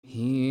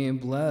He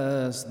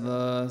blessed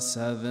the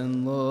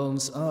 7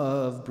 loaves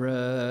of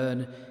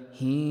bread.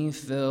 He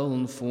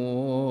filled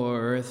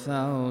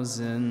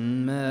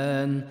 4,000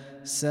 men.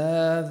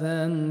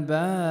 7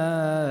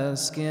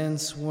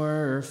 baskets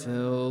were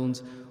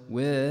filled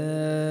with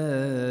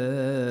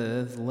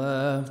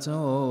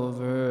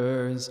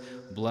leftovers.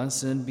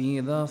 Blessed be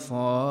the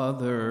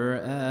Father,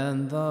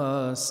 and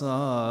the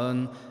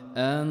Son,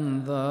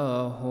 and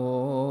the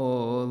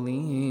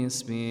Holy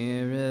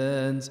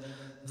Spirit,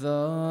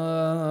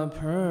 the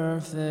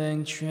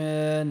perfect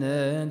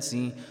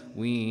Trinity.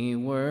 We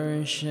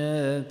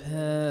worship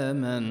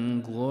Him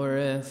and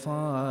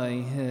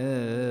glorify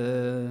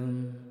Him.